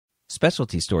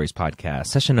Specialty Stories podcast,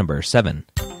 session number 7.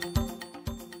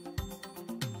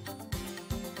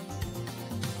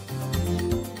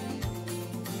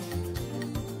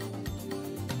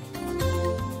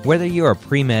 Whether you're a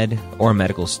pre-med or a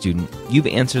medical student, you've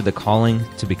answered the calling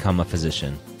to become a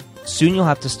physician. Soon you'll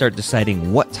have to start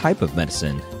deciding what type of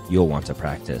medicine you'll want to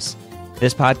practice.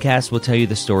 This podcast will tell you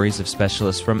the stories of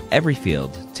specialists from every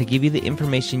field to give you the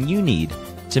information you need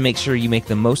to make sure you make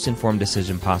the most informed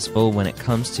decision possible when it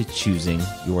comes to choosing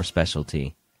your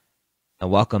specialty. And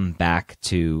welcome back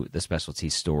to the Specialty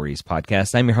Stories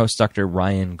podcast. I'm your host, Dr.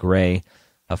 Ryan Gray,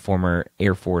 a former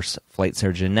Air Force flight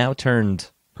surgeon, now turned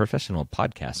professional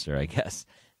podcaster, I guess.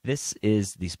 This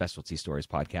is the Specialty Stories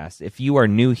podcast. If you are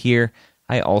new here,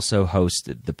 I also host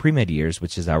the Pre-Med Years,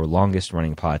 which is our longest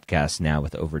running podcast now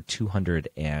with over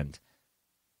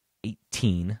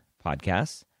 218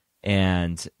 podcasts,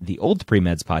 and the Old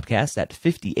Pre-Meds podcast at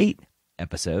 58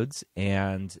 episodes,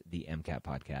 and the MCAT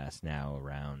podcast now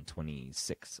around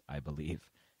 26, I believe.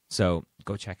 So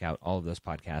go check out all of those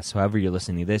podcasts. However you're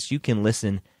listening to this, you can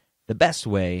listen the best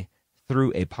way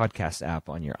through a podcast app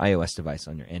on your iOS device,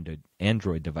 on your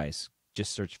Android device.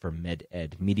 Just search for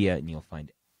MedEd Media, and you'll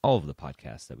find all of the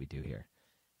podcasts that we do here.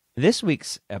 This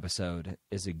week's episode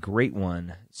is a great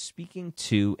one, speaking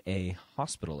to a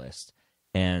hospitalist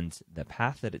and the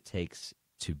path that it takes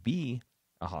to be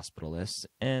a hospitalist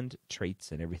and traits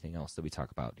and everything else that we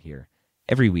talk about here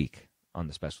every week on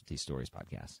the Specialty Stories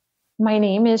podcast. My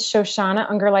name is Shoshana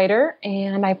Ungerleider,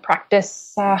 and I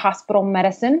practice hospital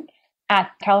medicine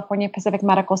at California Pacific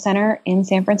Medical Center in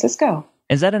San Francisco.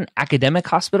 Is that an academic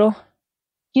hospital?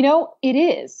 You know, it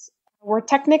is. We're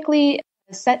technically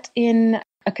set in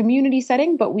a community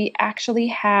setting, but we actually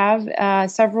have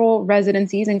several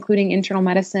residencies, including internal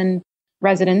medicine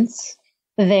residents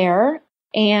there,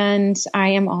 and I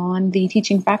am on the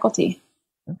teaching faculty.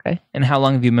 Okay. And how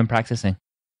long have you been practicing?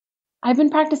 I've been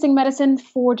practicing medicine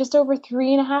for just over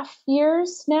 3.5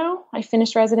 years now. I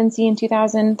finished residency in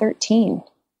 2013.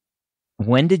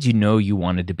 When did you know you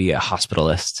wanted to be a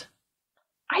hospitalist?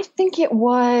 I think it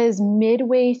was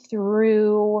midway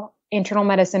through internal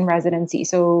medicine residency.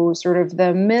 So sort of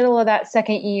the middle of that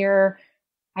second year,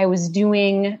 I was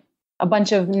doing a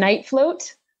bunch of night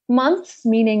float months,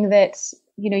 meaning that,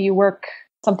 you know, you work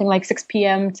something like 6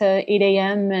 p.m. to 8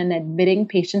 a.m. and admitting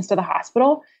patients to the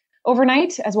hospital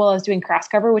overnight, as well as doing cross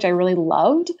cover, which I really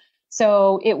loved.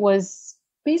 So it was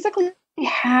basically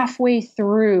halfway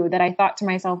through that I thought to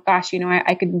myself, gosh, you know,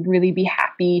 I could really be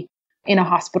happy in a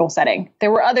hospital setting.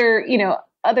 There were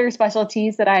other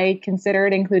specialties that I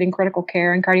considered, including critical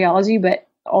care and cardiology, but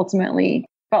ultimately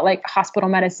felt like hospital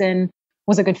medicine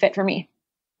was a good fit for me.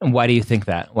 And why do you think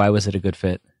that? Why was it a good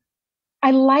fit? I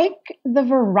like the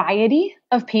variety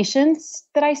of patients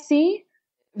that I see.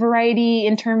 Variety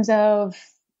in terms of,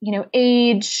 you know,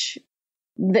 age,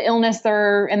 the illness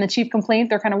and the chief complaint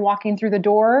they're kind of walking through the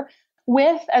door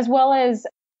with, as well as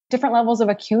different levels of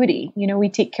acuity. You know, we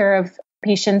take care of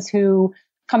patients who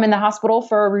come in the hospital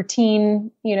for a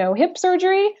routine, you know, hip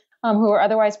surgery, who are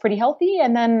otherwise pretty healthy.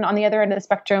 And then on the other end of the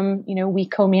spectrum, you know, we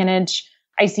co-manage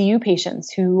ICU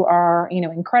patients who are, you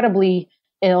know, incredibly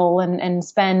ill and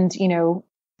spend, you know,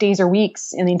 days or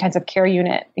weeks in the intensive care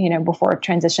unit, you know, before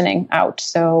transitioning out.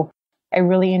 So I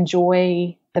really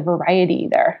enjoy the variety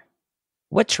there.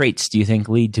 What traits do you think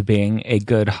lead to being a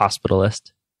good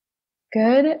hospitalist?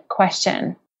 Good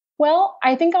question. Well,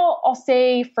 I think I'll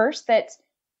say first that,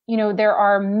 you know, there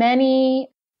are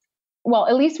many, well,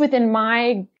 at least within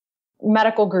my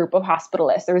medical group of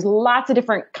hospitalists, there's lots of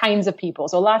different kinds of people.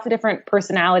 So lots of different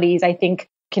personalities, I think,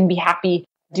 can be happy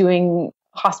doing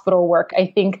hospital work. I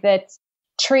think that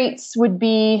traits would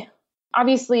be,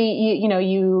 obviously,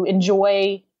 you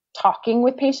enjoy talking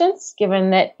with patients, given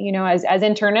that, you know, as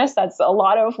internists, that's a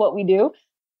lot of what we do.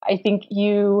 I think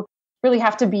you really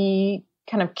have to be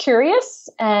kind of curious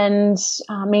and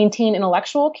maintain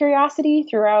intellectual curiosity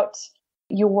throughout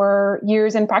your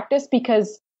years in practice,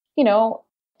 because, you know,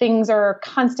 things are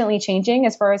constantly changing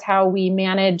as far as how we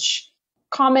manage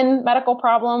common medical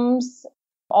problems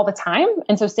all the time.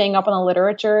 And so staying up on the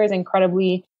literature is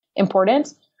incredibly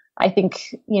important. I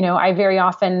think, you know, I very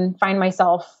often find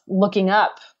myself looking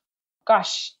up,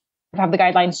 gosh, have the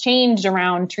guidelines changed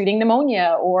around treating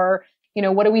pneumonia? Or, you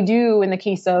know, what do we do in the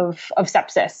case of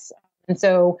sepsis? And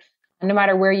so no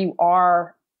matter where you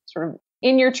are sort of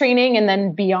in your training and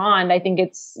then beyond, I think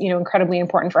it's, you know, incredibly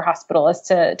important for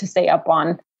hospitalists to stay up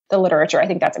on the literature. I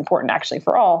think that's important actually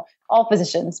for all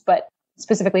physicians, but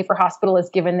specifically for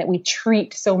hospitalists, given that we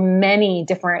treat so many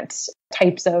different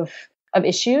types of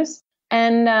issues.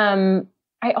 And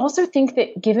I also think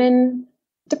that given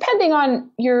Depending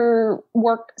on your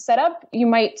work setup, you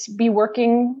might be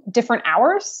working different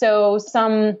hours. So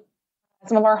some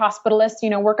of our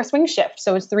hospitalists, work a swing shift.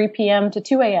 So it's 3 p.m. to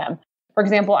 2 a.m. For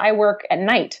example, I work at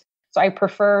night. So I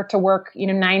prefer to work,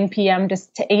 9 p.m. to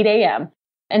 8 a.m.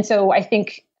 And so I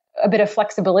think a bit of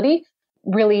flexibility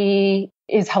really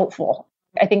is helpful.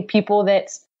 I think people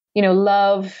that,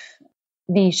 love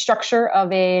the structure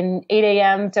of an 8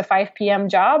 a.m. to 5 p.m.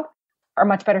 job are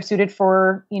much better suited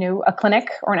for, a clinic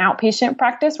or an outpatient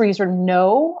practice where you sort of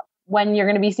know when you're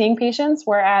going to be seeing patients.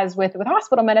 Whereas with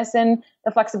hospital medicine,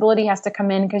 the flexibility has to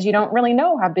come in because you don't really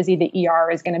know how busy the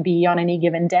ER is going to be on any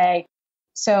given day.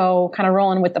 So kind of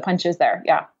rolling with the punches there.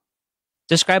 Yeah.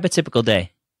 Describe a typical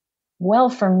day. Well,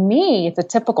 for me, it's a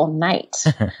typical night.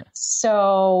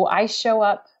 So I show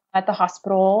up at the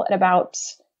hospital at about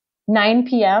 9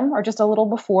 p.m. or just a little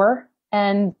before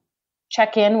and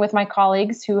check in with my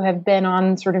colleagues who have been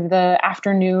on sort of the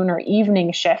afternoon or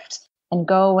evening shift and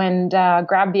go and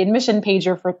grab the admission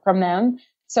pager from them.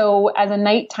 So as a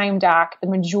nighttime doc, the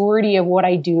majority of what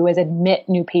I do is admit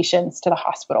new patients to the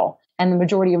hospital. And the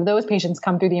majority of those patients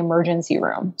come through the emergency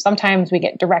room. Sometimes we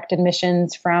get direct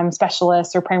admissions from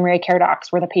specialists or primary care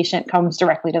docs where the patient comes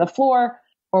directly to the floor,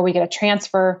 or we get a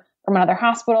transfer from another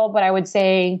hospital. But I would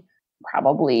say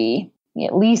probably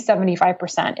at least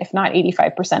 75%, if not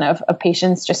 85% of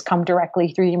patients just come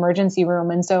directly through the emergency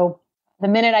room. And so the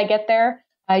minute I get there,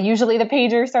 usually the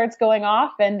pager starts going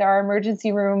off and our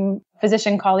emergency room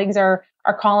physician colleagues are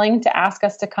calling to ask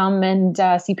us to come and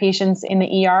see patients in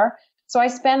the ER. So I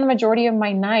spend the majority of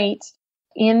my night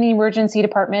in the emergency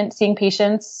department, seeing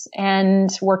patients and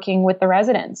working with the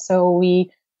residents. So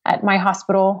at my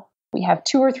hospital, we have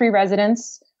 2 or 3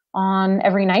 residents on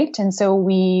every night. And so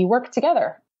we work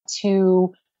together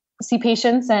to see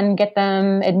patients and get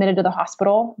them admitted to the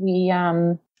hospital. We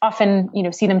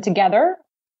often, see them together,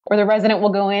 or the resident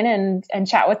will go in and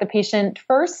chat with the patient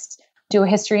first, do a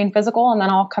history and physical, and then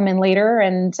I'll come in later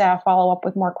and follow up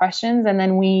with more questions. And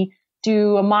then we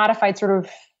do a modified sort of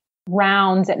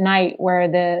rounds at night where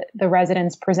the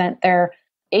residents present their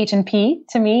H&P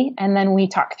to me, and then we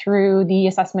talk through the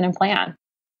assessment and plan.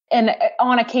 And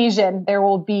on occasion, there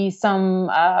will be some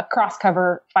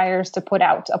cross-cover fires to put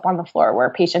out up on the floor where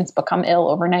patients become ill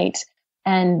overnight.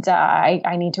 And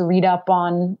I need to read up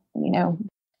on,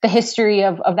 the history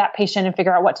of that patient and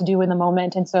figure out what to do in the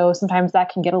moment. And so sometimes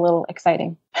that can get a little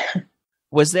exciting.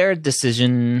 Was there a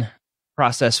decision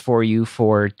process for you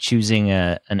for choosing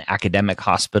an academic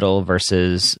hospital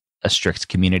versus a strict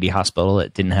community hospital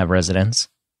that didn't have residents?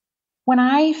 When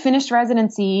I finished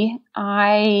residency,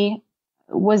 I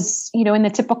was, in the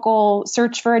typical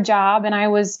search for a job, and I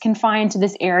was confined to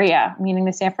this area, meaning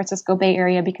the San Francisco Bay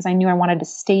Area, because I knew I wanted to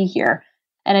stay here.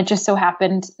 And it just so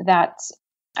happened that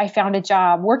I found a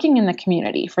job working in the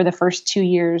community for the first 2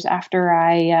 years after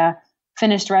I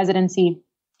finished residency.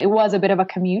 It was a bit of a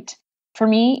commute for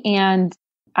me, and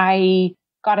I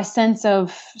got a sense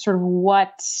of sort of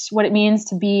what it means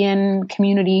to be in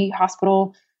community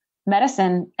hospital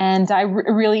medicine. And I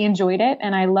really enjoyed it.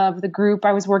 And I love the group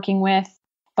I was working with.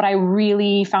 But I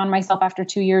really found myself after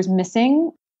 2 years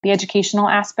missing the educational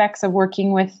aspects of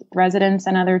working with residents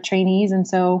and other trainees. And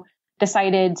so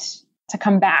decided to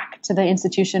come back to the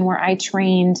institution where I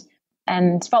trained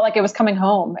and felt like it was coming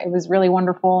home. It was really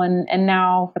wonderful. And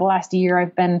now for the last year,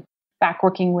 I've been back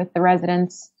working with the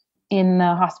residents in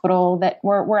the hospital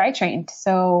where I trained.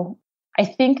 So I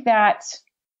think that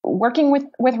working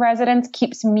with residents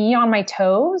keeps me on my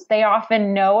toes. They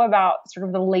often know about sort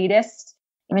of the latest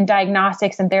in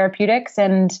diagnostics and therapeutics.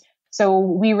 And so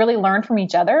we really learn from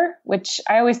each other, which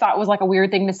I always thought was like a weird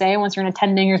thing to say. Once you're an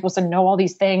attending, you're supposed to know all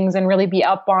these things and really be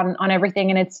up on everything.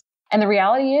 And the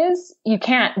reality is you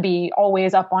can't be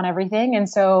always up on everything. And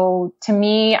so to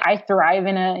me, I thrive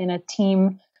in a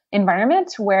team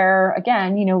environment where,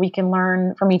 again, we can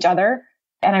learn from each other.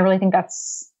 And I really think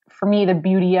that's, for me, the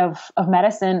beauty of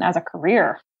medicine as a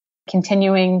career,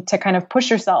 continuing to kind of push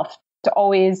yourself to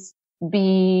always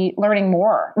be learning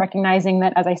more, recognizing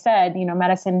that, as I said,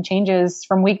 medicine changes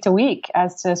from week to week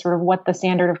as to sort of what the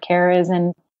standard of care is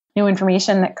and new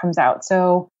information that comes out.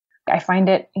 So I find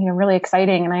it, really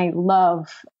exciting, and I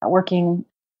love working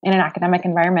in an academic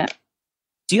environment.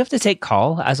 Do you have to take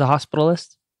call as a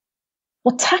hospitalist?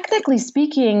 Well, technically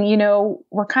speaking,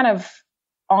 we're kind of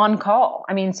on call.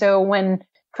 I mean, so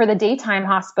for the daytime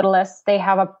hospitalists, they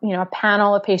have a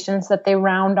panel of patients that they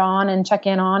round on and check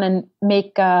in on and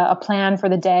make a plan for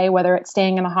the day, whether it's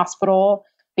staying in a hospital,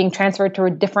 being transferred to a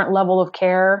different level of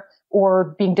care,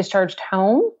 or being discharged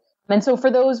home. And so for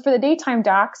the daytime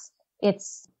docs,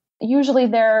 it's usually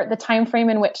the time frame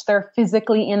in which they're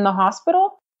physically in the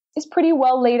hospital is pretty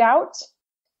well laid out.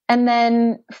 And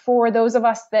then for those of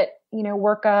us that,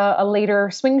 work a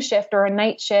later swing shift or a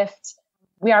night shift,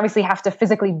 we obviously have to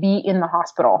physically be in the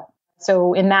hospital.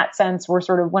 So in that sense, we're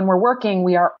sort of, when we're working,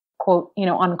 we are, quote,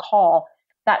 on call.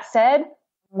 That said,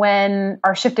 when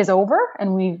our shift is over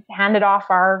and we've handed off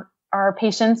our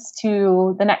patients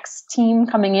to the next team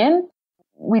coming in,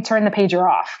 we turn the pager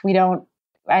off.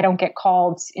 I don't get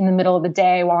called in the middle of the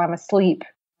day while I'm asleep.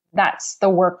 That's the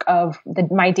work of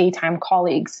my daytime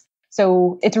colleagues.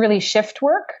 So it's really shift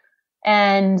work.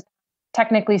 And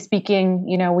technically speaking,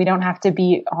 we don't have to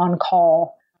be on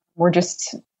call. We're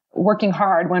just working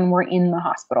hard when we're in the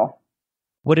hospital.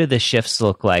 What do the shifts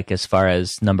look like as far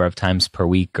as number of times per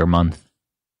week or month?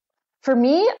 For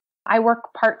me, I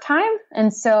work part-time,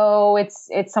 and so it's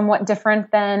somewhat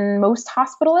different than most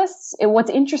hospitalists. What's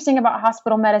interesting about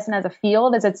hospital medicine as a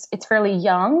field is it's fairly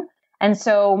young, and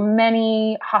so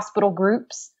many hospital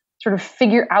groups sort of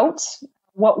figure out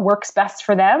what works best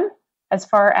for them as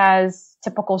far as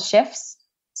typical shifts.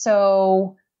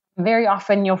 So very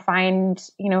often you'll find,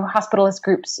 hospitalist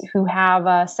groups who have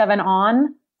a 7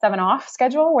 on, 7 off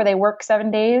schedule where they work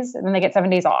 7 days and then they get 7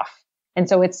 days off. And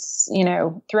so it's,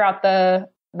 throughout the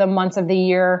months of the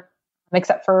year,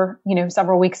 except for,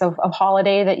 several weeks of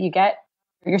holiday that you get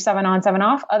your 7 on, 7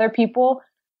 off. Other people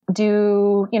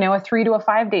do, a 3 to a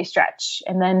 5 day stretch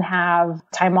and then have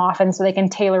time off. And so they can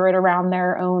tailor it around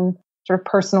their own sort of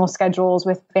personal schedules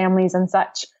with families and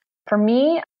such. For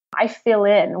me, I fill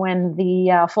in when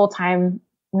the full-time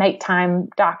nighttime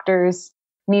doctors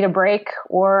need a break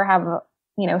or have,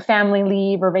 family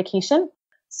leave or vacation.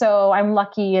 So I'm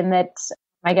lucky in that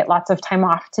I get lots of time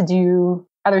off to do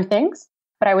other things.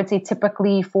 But I would say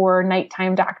typically for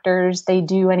nighttime doctors, they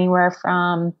do anywhere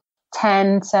from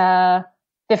 10 to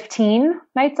 15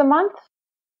 nights a month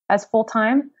as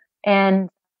full-time. And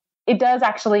it does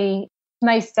actually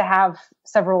nice to have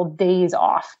several days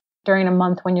off during a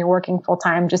month when you're working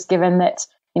full-time, just given that,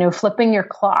 flipping your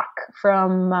clock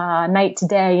from night to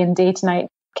day and day to night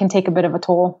can take a bit of a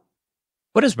toll.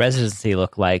 What does residency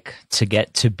look like to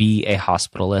get to be a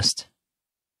hospitalist?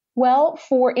 Well,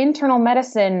 for internal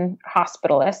medicine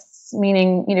hospitalists,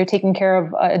 meaning, taking care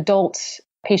of adult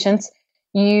patients,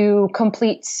 you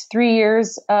complete 3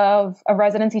 years of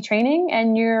residency training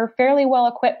and you're fairly well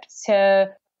equipped to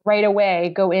right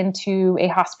away go into a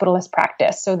hospitalist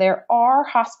practice. So there are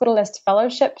hospitalist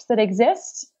fellowships that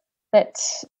exist that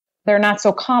they're not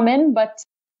so common, but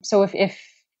so if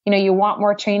you want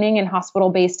more training in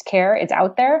hospital-based care, it's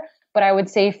out there. But I would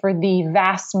say for the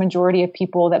vast majority of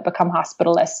people that become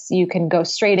hospitalists, you can go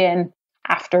straight in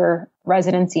after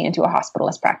residency into a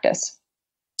hospitalist practice.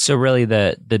 So really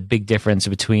the big difference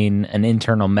between an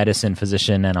internal medicine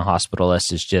physician and a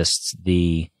hospitalist is just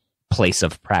the place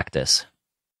of practice.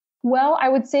 Well, I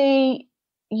would say,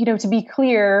 to be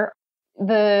clear,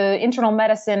 the internal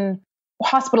medicine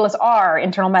hospitalists are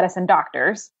internal medicine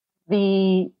doctors.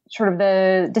 The sort of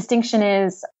the distinction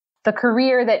is the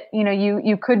career that,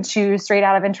 you could choose straight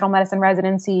out of internal medicine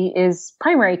residency is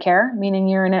primary care, meaning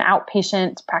you're in an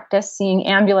outpatient practice seeing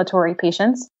ambulatory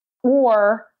patients,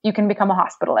 or you can become a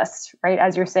hospitalist, right?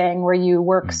 As you're saying, where you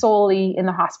work solely in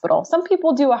the hospital. Some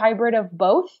people do a hybrid of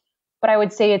both, but I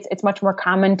would say it's much more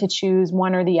common to choose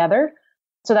one or the other.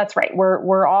 So that's right.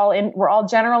 We're all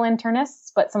general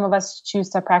internists, but some of us choose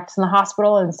to practice in the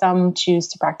hospital and some choose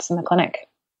to practice in the clinic.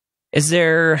 Is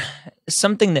there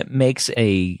something that makes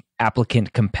a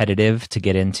applicant competitive to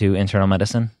get into internal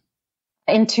medicine?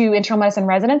 Into internal medicine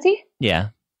residency? Yeah.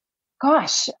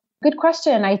 Gosh, good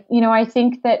question. I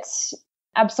think that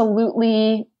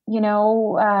absolutely,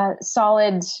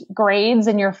 solid grades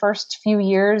in your first few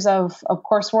years of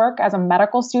coursework as a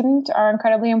medical student are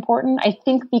incredibly important. I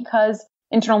think because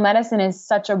internal medicine is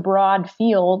such a broad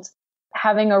field,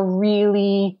 having a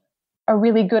really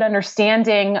good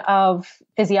understanding of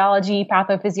physiology,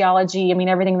 pathophysiology,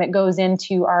 everything that goes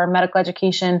into our medical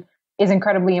education is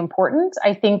incredibly important.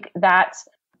 I think that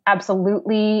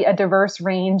absolutely a diverse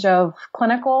range of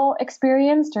clinical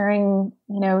experience during,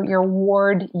 your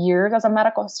ward years as a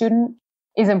medical student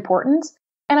is important.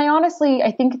 And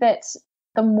I think that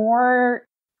the more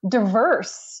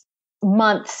diverse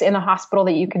months in the hospital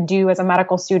that you can do as a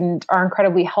medical student are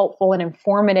incredibly helpful and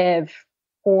informative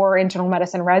for internal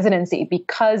medicine residency,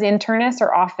 because internists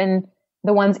are often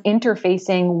the ones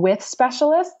interfacing with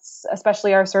specialists,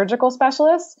 especially our surgical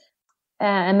specialists,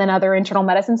 and then other internal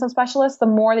medicine subspecialists. The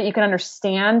more that you can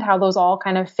understand how those all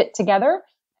kind of fit together,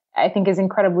 I think is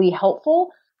incredibly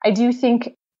helpful. I do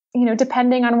think,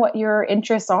 depending on what your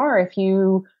interests are, if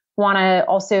you want to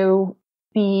also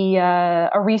be a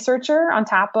researcher on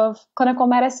top of clinical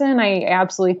medicine, I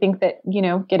absolutely think that,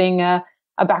 getting a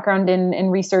background in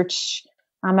research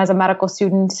as a medical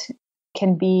student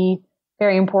can be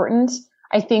very important.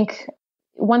 I think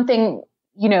one thing,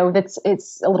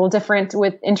 it's a little different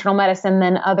with internal medicine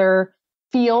than other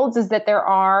fields is that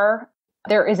there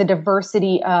is a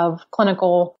diversity of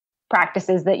clinical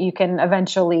practices that you can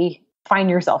eventually find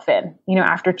yourself in,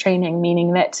 after training,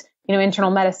 meaning that,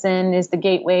 internal medicine is the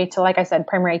gateway to, like I said,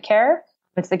 primary care.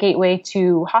 It's the gateway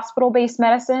to hospital-based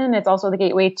medicine. It's also the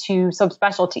gateway to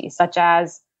subspecialties such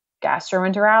as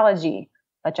gastroenterology,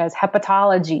 such as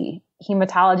hepatology,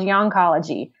 hematology,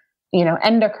 oncology,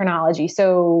 endocrinology.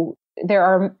 So there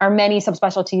are many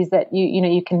subspecialties that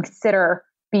you can consider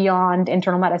beyond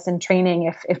internal medicine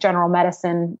training if general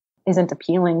medicine isn't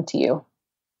appealing to you.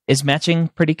 Is matching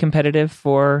pretty competitive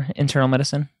for internal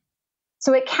medicine?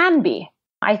 So it can be.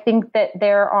 I think that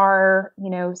there are,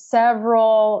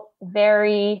 several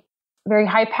very, very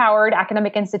high-powered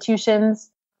academic institutions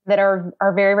that are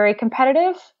very, very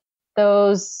competitive.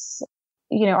 Those,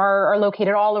 are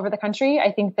located all over the country.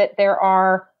 I think that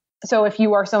so if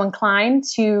you are so inclined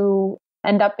to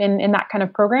end up in that kind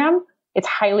of program, it's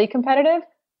highly competitive.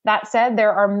 That said,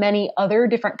 there are many other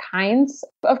different kinds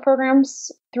of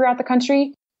programs throughout the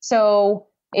country. So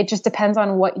it just depends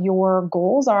on what your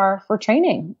goals are for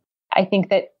training. I think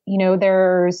that,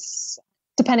 there's,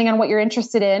 depending on what you're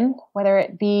interested in, whether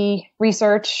it be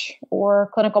research or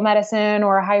clinical medicine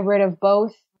or a hybrid of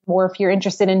both, or if you're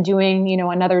interested in doing,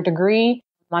 another degree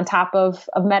on top of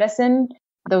medicine,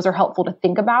 those are helpful to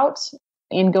think about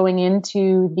in going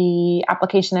into the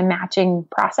application and matching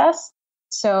process.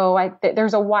 So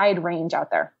there's a wide range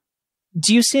out there.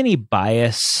 Do you see any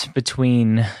bias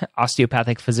between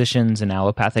osteopathic physicians and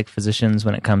allopathic physicians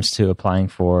when it comes to applying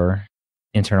for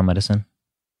internal medicine?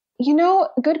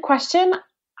 Good question.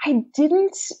 I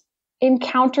didn't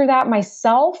encounter that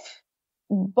myself,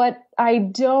 but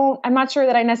I'm not sure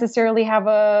that I necessarily have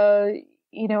a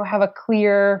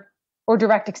clear or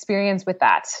direct experience with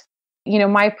that.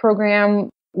 My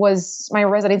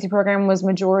residency program was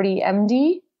majority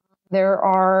MD. There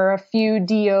are a few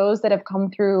DOs that have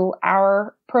come through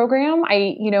our program.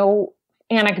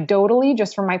 Anecdotally,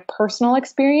 just from my personal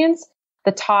experience,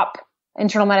 the top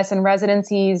internal medicine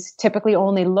residencies typically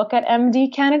only look at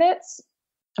MD candidates.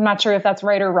 I'm not sure if that's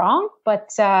right or wrong,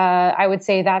 but I would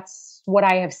say that's what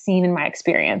I have seen in my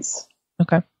experience.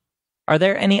 Okay. Are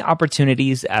there any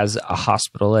opportunities as a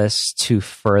hospitalist to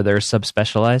further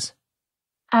subspecialize?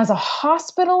 As a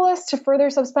hospitalist to further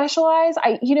subspecialize,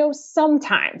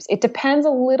 sometimes it depends a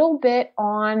little bit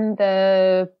on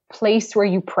the place where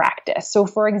you practice. So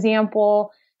for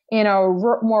example, in a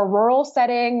more rural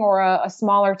setting or a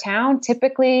smaller town,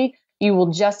 typically you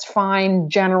will just find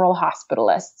general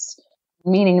hospitalists,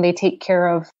 meaning they take care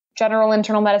of general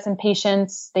internal medicine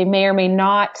patients. They may or may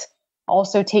not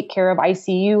also take care of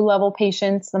ICU level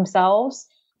patients themselves.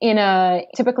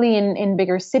 Typically in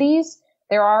bigger cities,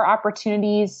 there are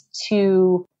opportunities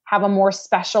to have a more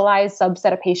specialized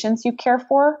subset of patients you care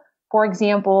for. For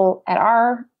example, at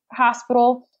our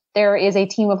hospital, there is a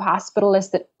team of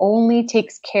hospitalists that only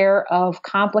takes care of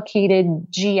complicated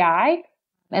GI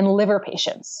and liver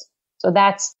patients. So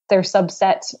that's their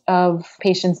subset of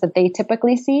patients that they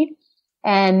typically see.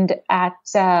 And at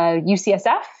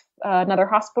UCSF, another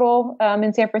hospital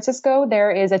in San Francisco,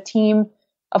 there is a team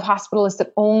of hospitalists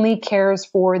that only cares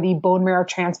for the bone marrow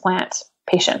transplant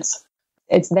patients.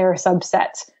 It's their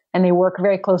subset, and they work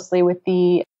very closely with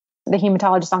the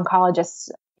hematologist oncologists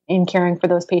in caring for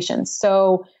those patients.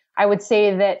 So I would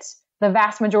say that the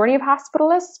vast majority of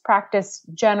hospitalists practice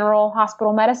general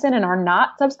hospital medicine and are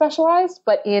not subspecialized,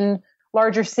 but in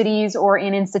larger cities or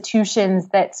in institutions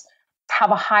that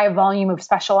have a high volume of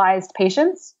specialized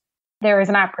patients, there is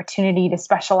an opportunity to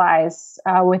specialize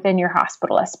within your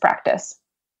hospitalist practice.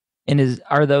 And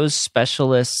are those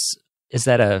specialists, is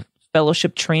that a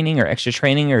fellowship training or extra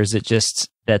training, or is it just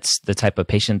that's the type of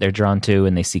patient they're drawn to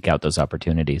and they seek out those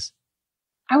opportunities?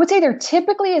 I would say there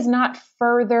typically is not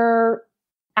further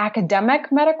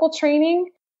academic medical training.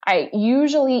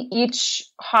 Usually each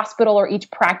hospital or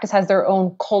each practice has their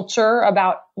own culture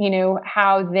about,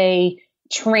 how they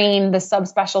train the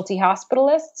subspecialty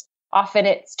hospitalists. Often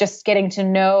it's just getting to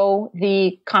know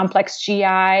the complex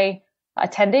GI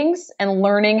attendings and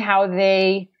learning how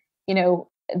they,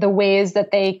 the ways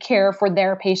that they care for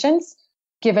their patients,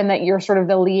 given that you're sort of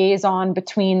the liaison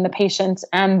between the patient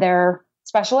and their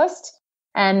specialist.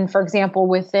 And for example,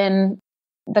 within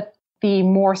the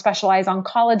more specialized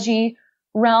oncology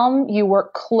realm, you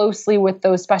work closely with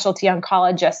those specialty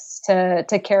oncologists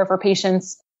to care for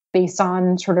patients based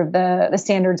on sort of the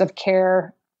standards of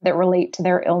care that relate to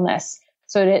their illness.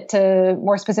 So to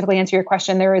more specifically answer your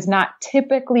question, there is not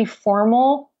typically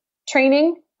formal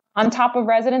training on top of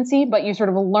residency, but you sort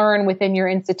of learn within your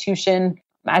institution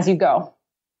as you go.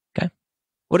 Okay.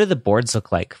 What do the boards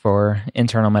look like for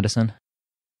internal medicine?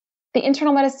 The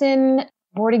internal medicine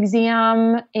board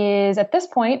exam is at this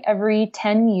point every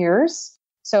 10 years.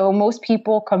 So most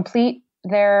people complete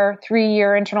their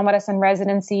 3-year internal medicine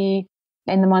residency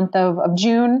in the month of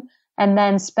June, and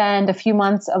then spend a few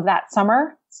months of that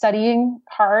summer studying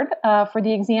hard for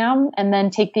the exam, and then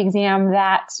take the exam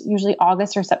that usually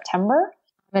August or September,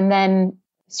 and then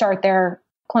start their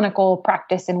clinical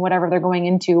practice in whatever they're going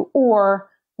into, or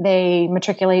they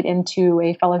matriculate into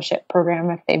a fellowship program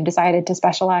if they've decided to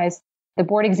specialize. The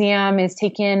board exam is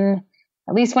taken,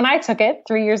 at least when I took it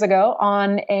 3 years ago,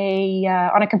 on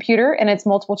a computer, and it's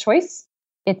multiple choice.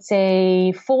 It's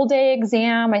a full day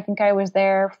exam. I think I was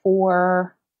there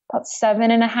for about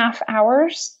 7.5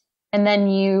 hours. And then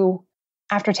you,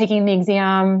 after taking the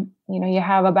exam, you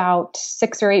have about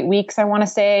 6 or 8 weeks, I want to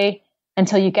say,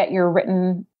 until you get your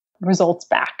written results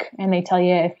back. And they tell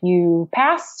you if you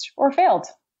passed or failed.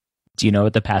 Do you know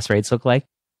what the pass rates look like?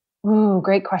 Ooh,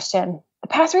 great question. The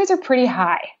pass rates are pretty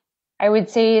high. I would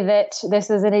say that this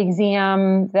is an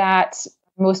exam that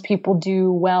most people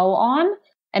do well on.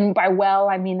 And by well,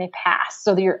 I mean they pass.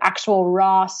 So that your actual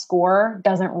raw score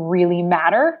doesn't really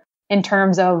matter in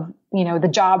terms of, the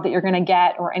job that you're going to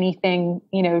get or anything,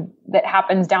 that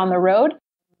happens down the road,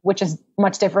 which is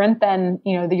much different than,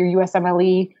 your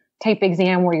USMLE type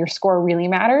exam where your score really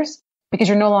matters because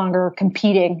you're no longer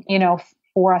competing,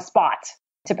 for a spot.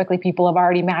 Typically people have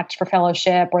already matched for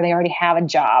fellowship or they already have a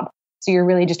job. So you're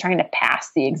really just trying to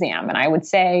pass the exam. And I would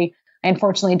say, I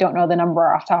unfortunately don't know the number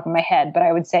off the top of my head, but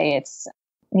I would say it's,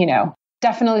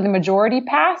 definitely the majority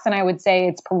pass. And I would say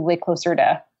it's probably closer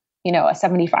to, a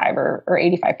 75 or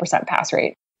 85% pass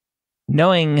rate.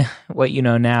 Knowing what you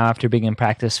know now after being in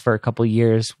practice for a couple of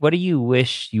years, what do you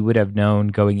wish you would have known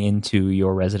going into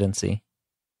your residency?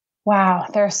 Wow,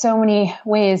 there are so many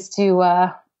ways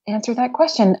to answer that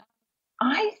question.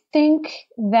 I think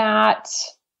that,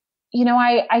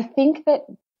 I think that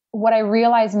what I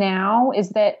realize now is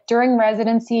that during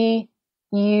residency,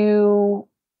 you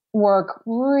work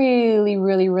really,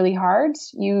 really, really hard.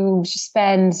 You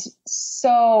spend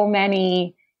so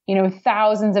many,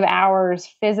 thousands of hours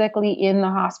physically in the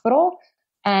hospital.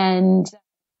 And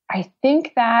I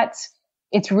think that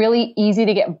it's really easy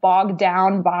to get bogged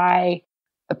down by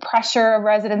the pressure of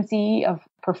residency, of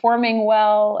performing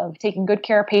well, of taking good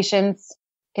care of patients,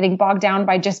 getting bogged down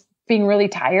by just being really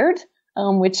tired,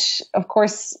 which of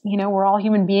course, we're all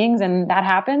human beings and that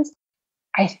happens.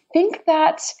 I think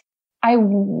that I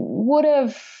would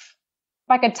have, if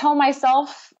I could tell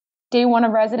myself day one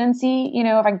of residency,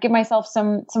 if I could give myself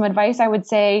some advice, I would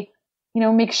say,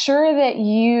 make sure that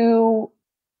you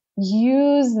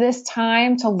use this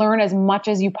time to learn as much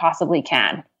as you possibly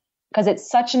can, because it's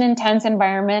such an intense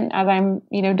environment as I'm,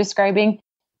 describing.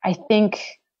 I think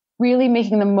really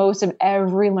making the most of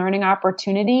every learning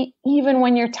opportunity, even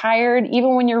when you're tired,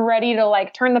 even when you're ready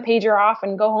to turn the pager off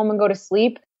and go home and go to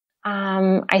sleep.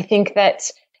 I think that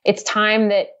it's time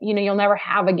that, you'll never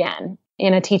have again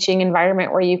in a teaching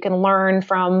environment where you can learn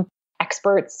from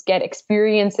experts, get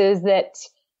experiences that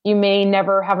you may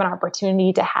never have an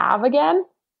opportunity to have again.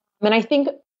 And I think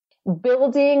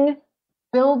building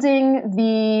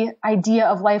the idea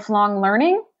of lifelong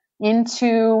learning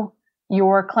into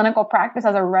your clinical practice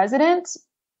as a resident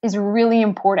is really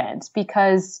important,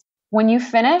 because when you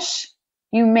finish,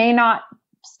 you may not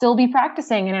still be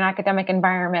practicing in an academic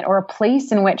environment or a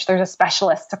place in which there's a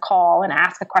specialist to call and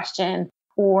ask a question,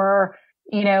 or,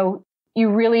 you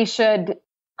really should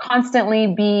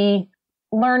constantly be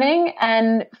learning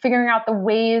and figuring out the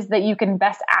ways that you can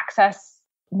best access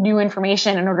new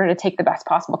information in order to take the best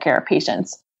possible care of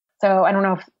patients. So I don't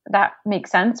know if that makes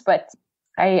sense, but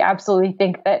I absolutely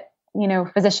think that,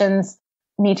 physicians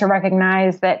need to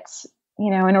recognize that,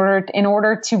 in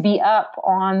order to be up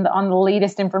on the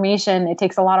latest information, it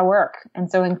takes a lot of work.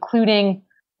 And so including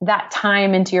that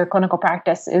time into your clinical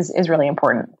practice is really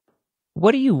important.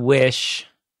 What do you wish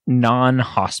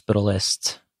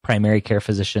non-hospitalist primary care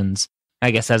physicians,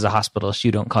 I guess as a hospitalist,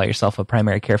 you don't call yourself a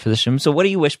primary care physician. So what do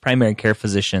you wish primary care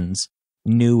physicians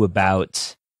knew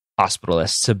about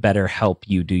hospitalists to better help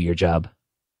you do your job?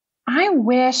 I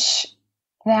wish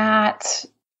that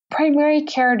primary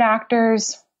care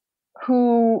doctors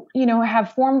who,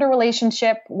 have formed a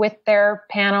relationship with their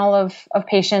panel of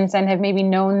patients and have maybe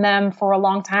known them for a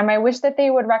long time, I wish that they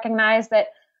would recognize that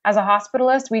as a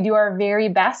hospitalist, we do our very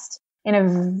best in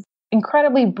an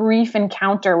incredibly brief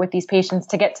encounter with these patients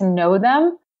to get to know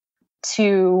them,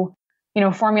 to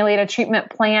formulate a treatment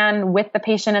plan with the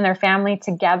patient and their family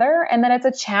together. And that it's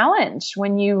a challenge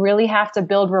when you really have to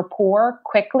build rapport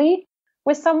quickly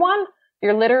with someone.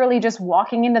 You're literally just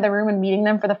walking into the room and meeting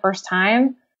them for the first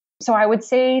time. So I would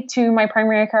say to my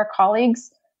primary care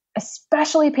colleagues,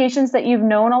 especially patients that you've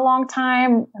known a long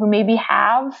time who maybe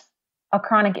have a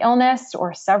chronic illness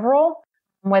or several,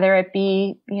 whether it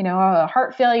be, a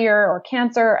heart failure or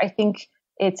cancer, I think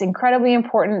it's incredibly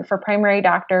important for primary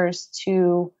doctors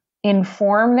to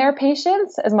inform their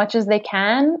patients as much as they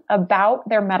can about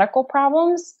their medical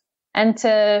problems and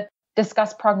to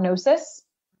discuss prognosis,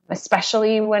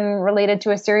 especially when related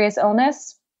to a serious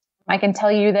illness. I can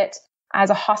tell you that as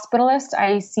a hospitalist,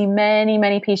 I see many,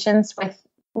 many patients with,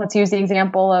 let's use the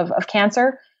example of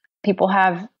cancer. People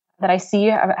that I see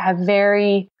have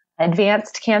very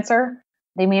advanced cancer.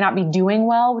 They may not be doing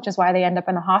well, which is why they end up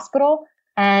in the hospital.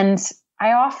 And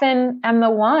I often am the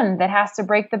one that has to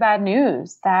break the bad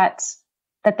news that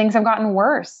things have gotten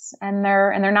worse and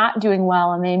they're not doing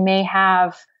well and they may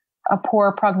have a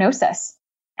poor prognosis.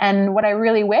 And what I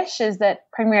really wish is that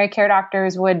primary care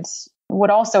doctors would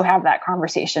also have that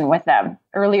conversation with them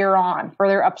earlier on,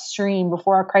 further upstream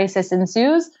before a crisis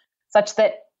ensues, such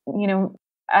that,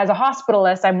 as a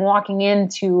hospitalist, I'm walking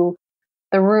into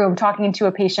the room, talking to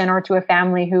a patient or to a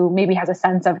family who maybe has a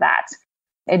sense of that.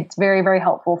 It's very, very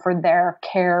helpful for their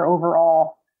care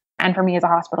overall and for me as a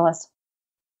hospitalist.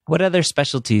 What other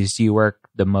specialties do you work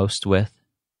the most with?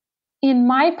 In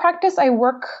my practice, I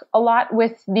work a lot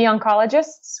with the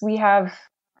oncologists. We have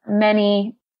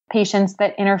many patients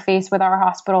that interface with our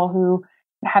hospital who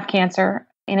have cancer.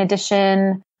 In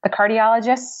addition, the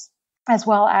cardiologists, as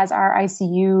well as our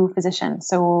ICU physicians.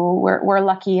 So we're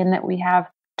lucky in that we have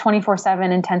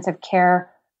 24/7 intensive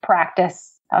care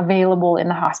practice available in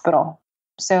the hospital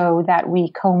so that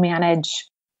we co-manage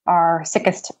our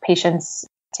sickest patients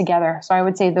together. So I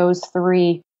would say those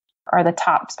three are the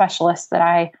top specialists that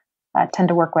I tend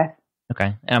to work with.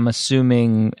 Okay. And I'm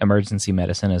assuming emergency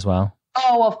medicine as well.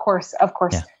 Oh, of course.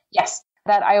 Yeah. Yes.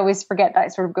 That I always forget.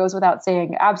 That sort of goes without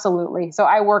saying. Absolutely. So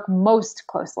I work most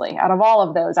closely out of all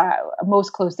of those,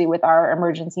 most closely with our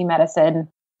emergency medicine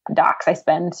docs. I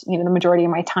spend, the majority of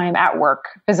my time at work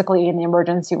physically in the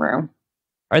emergency room.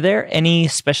 Are there any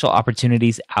special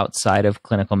opportunities outside of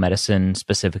clinical medicine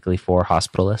specifically for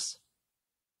hospitalists?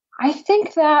 I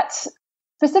think that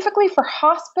specifically for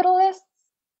hospitalists,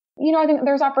 I think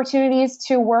there's opportunities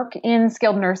to work in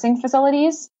skilled nursing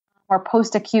facilities or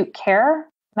post-acute care.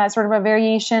 That's sort of a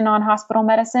variation on hospital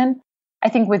medicine. I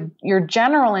think with your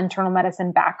general internal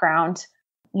medicine background,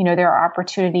 there are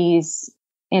opportunities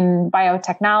in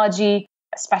biotechnology,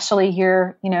 especially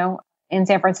here, in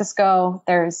San Francisco.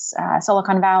 There's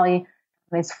Silicon Valley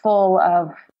is full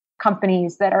of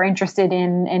companies that are interested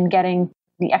in getting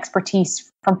the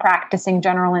expertise from practicing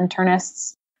general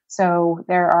internists. So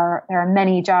there are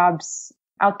many jobs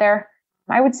out there.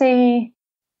 I would say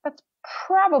that's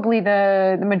probably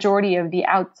the majority of the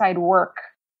outside work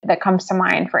that comes to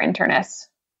mind for internists.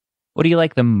 What do you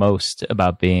like the most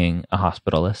about being a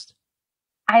hospitalist?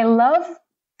 I love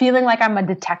feeling like I'm a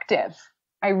detective.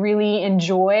 I really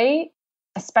enjoy,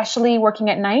 especially working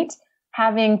at night,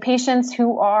 having patients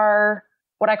who are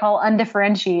what I call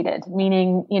undifferentiated,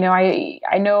 meaning,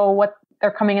 I know what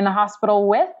they're coming in the hospital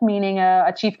with, meaning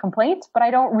a chief complaint, but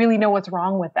I don't really know what's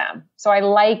wrong with them. So I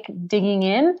like digging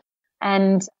in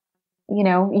and,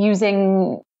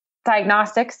 using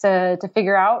diagnostics to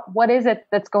figure out what is it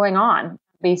that's going on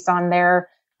based on their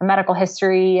medical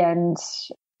history and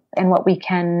what we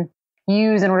can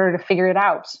use in order to figure it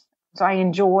out. So I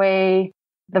enjoy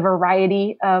the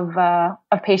variety of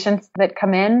patients that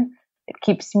come in. It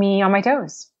keeps me on my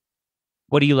toes.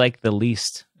 What do you like the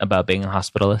least about being a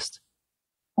hospitalist?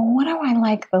 What do I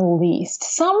like the least?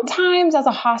 Sometimes as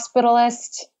a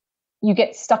hospitalist, you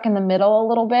get stuck in the middle a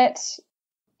little bit.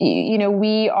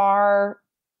 We're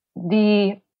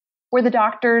the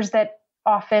doctors that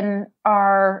often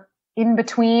are in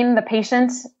between the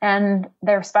patient and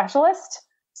their specialist.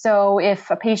 So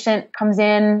if a patient comes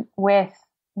in with,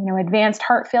 advanced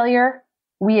heart failure,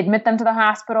 we admit them to the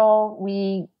hospital,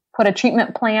 we put a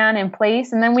treatment plan in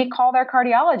place, and then we call their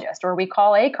cardiologist or we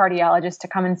call a cardiologist to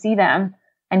come and see them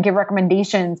and give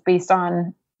recommendations based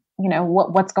on,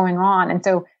 what's going on. And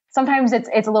so sometimes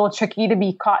it's a little tricky to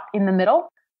be caught in the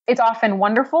middle. It's often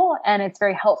wonderful and it's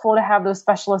very helpful to have those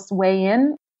specialists weigh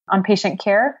in on patient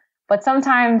care. But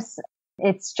sometimes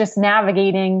it's just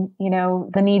navigating,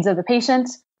 the needs of the patient,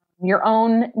 your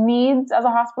own needs as a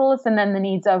hospitalist, and then the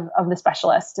needs of the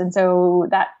specialist. And so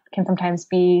that can sometimes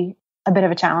be a bit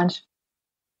of a challenge.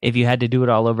 If you had to do it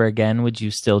all over again, would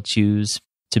you still choose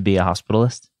to be a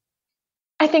hospitalist?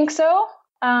 I think so.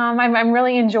 I'm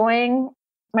really enjoying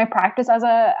my practice as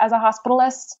a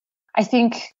hospitalist. I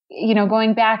think,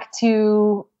 going back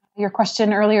to your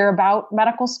question earlier about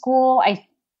medical school,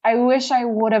 I wish I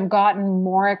would have gotten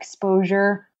more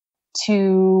exposure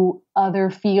to other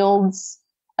fields.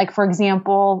 Like, for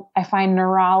example, I find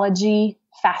neurology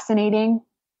fascinating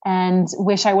and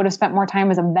wish I would have spent more time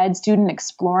as a med student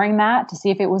exploring that to see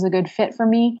if it was a good fit for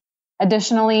me.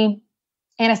 Additionally,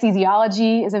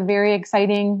 anesthesiology is a very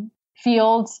exciting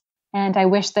field. And I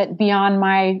wish that beyond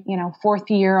my,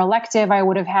 fourth year elective, I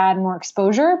would have had more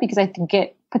exposure, because I think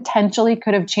it potentially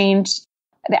could have changed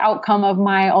the outcome of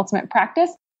my ultimate practice.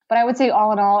 But I would say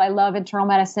all in all, I love internal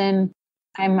medicine.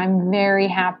 I'm very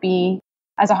happy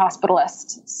as a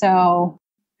hospitalist. So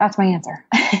that's my answer.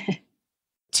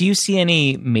 Do you see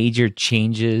any major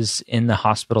changes in the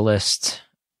hospitalist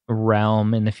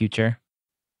realm in the future?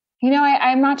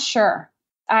 I'm not sure.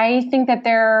 I think that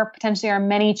there potentially are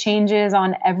many changes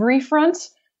on every front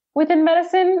within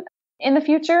medicine in the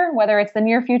future, whether it's the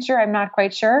near future, I'm not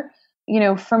quite sure.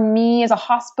 For me as a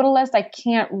hospitalist, I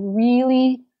can't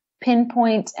really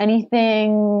pinpoint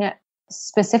anything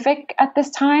specific at this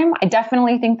time. I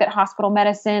definitely think that hospital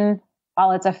medicine,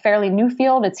 while it's a fairly new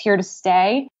field, it's here to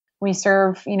stay. We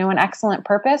serve, an excellent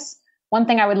purpose. One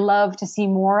thing I would love to see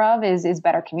more of is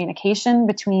better communication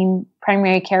between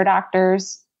primary care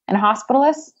doctors and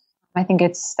hospitalists. I think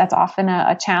that's often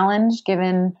a challenge,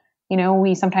 given,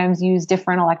 we sometimes use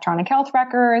different electronic health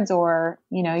records, or,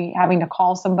 having to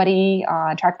call somebody,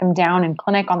 track them down in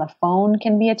clinic on the phone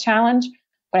can be a challenge.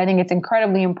 But I think it's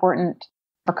incredibly important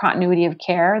for continuity of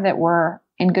care that we're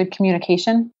in good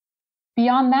communication.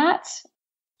 Beyond that,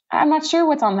 I'm not sure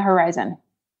what's on the horizon.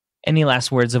 Any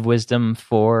last words of wisdom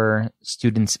for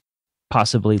students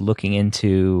possibly looking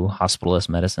into hospitalist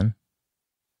medicine?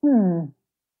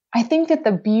 I think that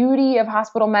the beauty of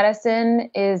hospital medicine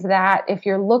is that if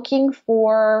you're looking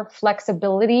for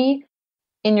flexibility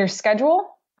in your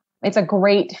schedule, it's a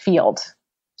great field.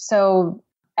 So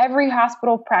every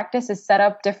hospital practice is set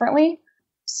up differently.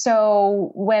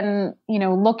 So when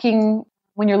you're looking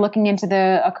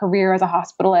into a career as a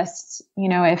hospitalist,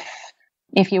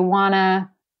 if you want to,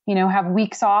 have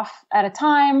weeks off at a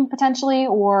time potentially,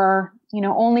 or,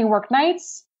 only work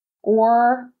nights,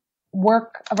 or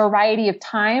work a variety of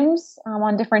times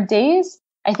on different days,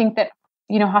 I think that,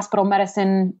 hospital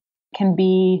medicine can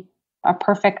be a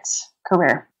perfect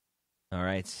career. All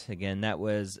right. Again, that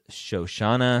was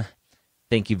Shoshana.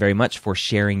 Thank you very much for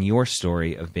sharing your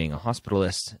story of being a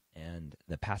hospitalist and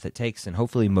the path it takes, and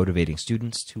hopefully motivating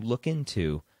students to look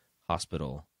into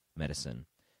hospital medicine.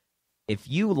 If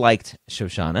you liked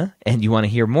Shoshana and you want to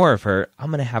hear more of her,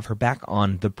 I'm going to have her back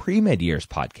on the Pre-Med Years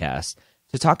podcast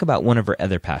to talk about one of her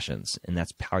other passions, and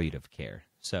that's palliative care.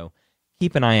 So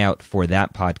keep an eye out for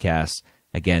that podcast.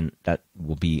 Again, that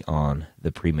will be on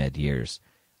the Pre-Med Years.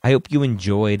 I hope you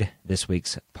enjoyed this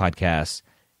week's podcast.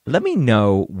 Let me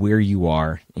know where you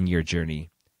are in your journey.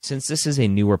 Since this is a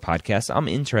newer podcast, I'm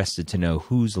interested to know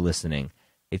who's listening.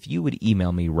 If you would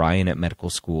email me,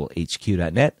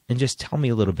 ryan@medicalschoolhq.net, and just tell me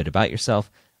a little bit about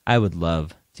yourself, I would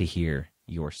love to hear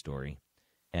your story.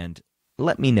 And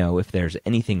let me know if there's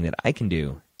anything that I can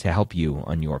do to help you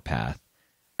on your path.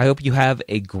 I hope you have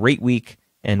a great week,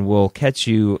 and we'll catch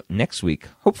you next week,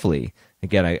 hopefully.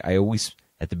 Again, I always,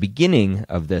 at the beginning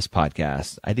of this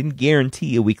podcast, I didn't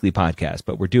guarantee a weekly podcast,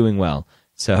 but we're doing well.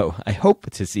 So I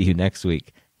hope to see you next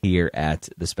week here at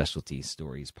the Specialties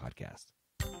Stories podcast.